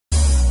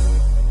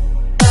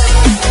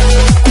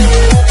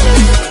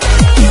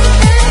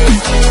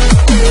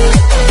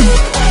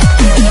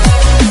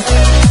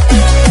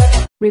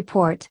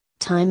Report,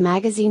 Time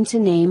magazine to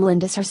name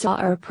Linda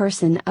Sarsour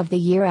Person of the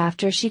Year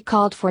after she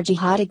called for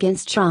jihad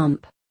against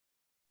Trump.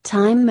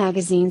 Time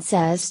magazine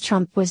says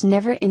Trump was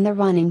never in the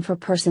running for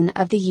Person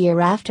of the Year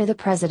after the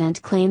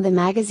president claimed the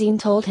magazine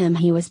told him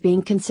he was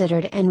being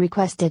considered and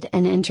requested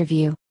an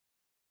interview.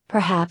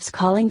 Perhaps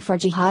calling for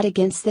jihad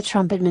against the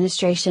Trump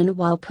administration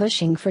while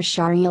pushing for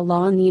Sharia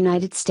law in the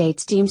United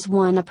States deems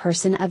one a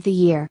Person of the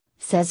Year,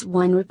 says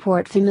one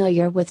report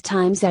familiar with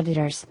Time's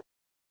editors.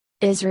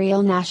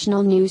 Israel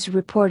National News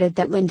reported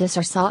that Linda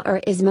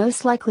Sarsour is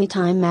most likely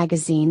Time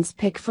magazine's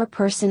pick for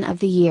Person of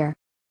the Year.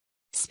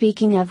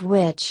 Speaking of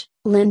which,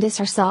 Linda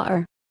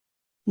Sarsour.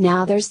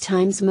 Now there's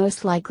Time's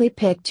most likely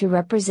pick to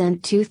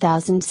represent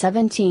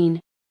 2017.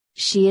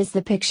 She is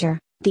the picture,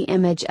 the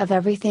image of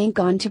everything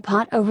gone to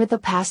pot over the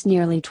past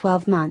nearly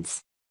 12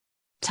 months.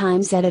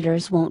 Time's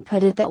editors won't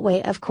put it that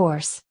way, of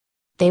course.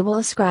 They will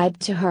ascribe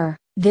to her,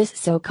 this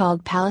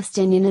so-called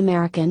Palestinian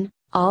American,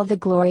 all the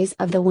glories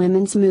of the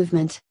women's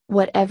movement,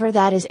 whatever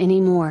that is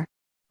anymore.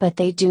 But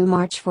they do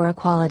march for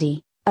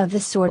equality, of the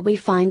sort we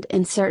find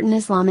in certain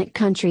Islamic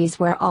countries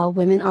where all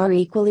women are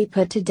equally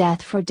put to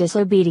death for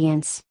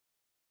disobedience.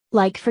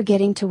 Like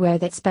forgetting to wear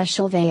that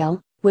special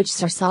veil, which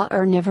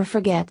Sarsour never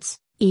forgets,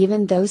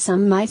 even though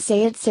some might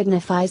say it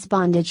signifies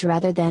bondage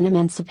rather than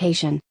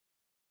emancipation.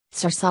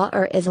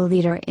 Sarsour is a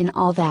leader in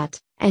all that,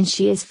 and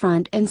she is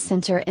front and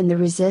center in the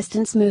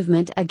resistance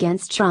movement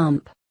against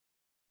Trump.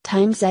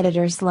 Time's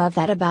editors love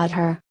that about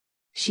her.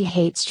 She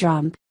hates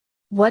Trump.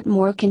 What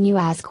more can you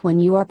ask when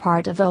you are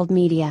part of old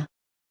media?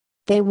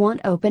 They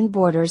want open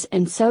borders,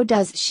 and so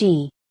does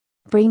she.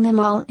 Bring them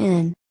all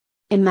in.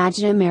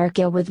 Imagine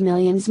America with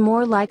millions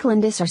more like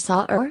Linda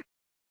Sarsour.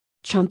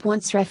 Trump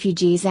wants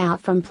refugees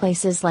out from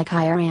places like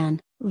Iran,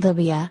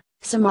 Libya,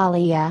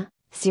 Somalia,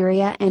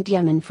 Syria and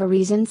Yemen for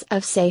reasons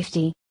of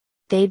safety.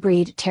 They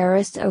breed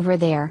terrorists over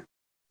there.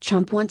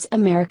 Trump wants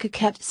America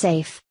kept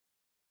safe.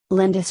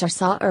 Linda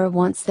Sarsour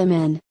wants them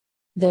in.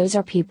 Those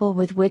are people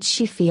with which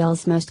she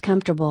feels most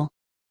comfortable.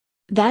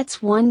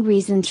 That's one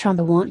reason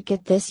Trump won't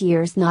get this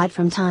year's nod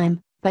from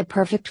Time, but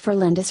perfect for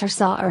Linda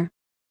Sarsour.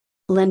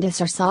 Linda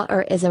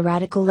Sarsour is a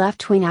radical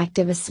left-wing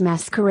activist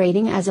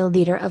masquerading as a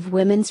leader of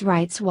women's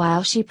rights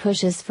while she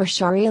pushes for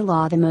Sharia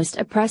law, the most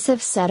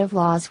oppressive set of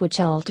laws which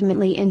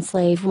ultimately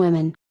enslave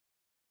women.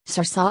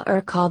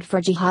 Sarsour called for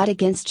jihad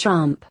against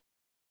Trump.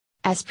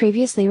 As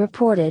previously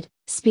reported,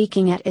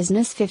 speaking at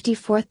ISNA's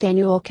 54th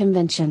annual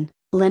convention,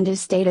 Linda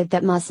stated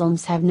that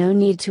Muslims have no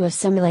need to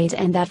assimilate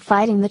and that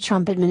fighting the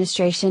Trump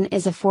administration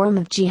is a form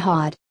of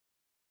jihad.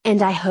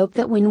 And I hope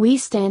that when we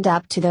stand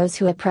up to those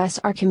who oppress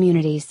our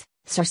communities,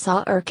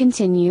 Sarsour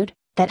continued,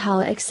 that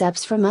Allah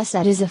accepts from us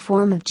that is a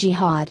form of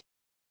jihad.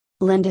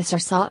 Linda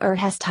Sarsour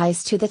has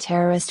ties to the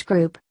terrorist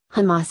group,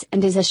 Hamas,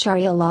 and is a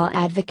Sharia law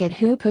advocate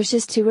who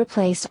pushes to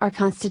replace our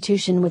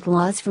constitution with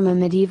laws from a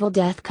medieval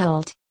death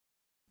cult.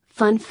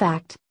 Fun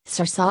fact,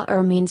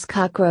 Sarsour means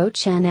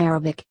cockroach in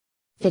Arabic.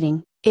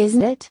 Fitting,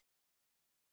 isn't it?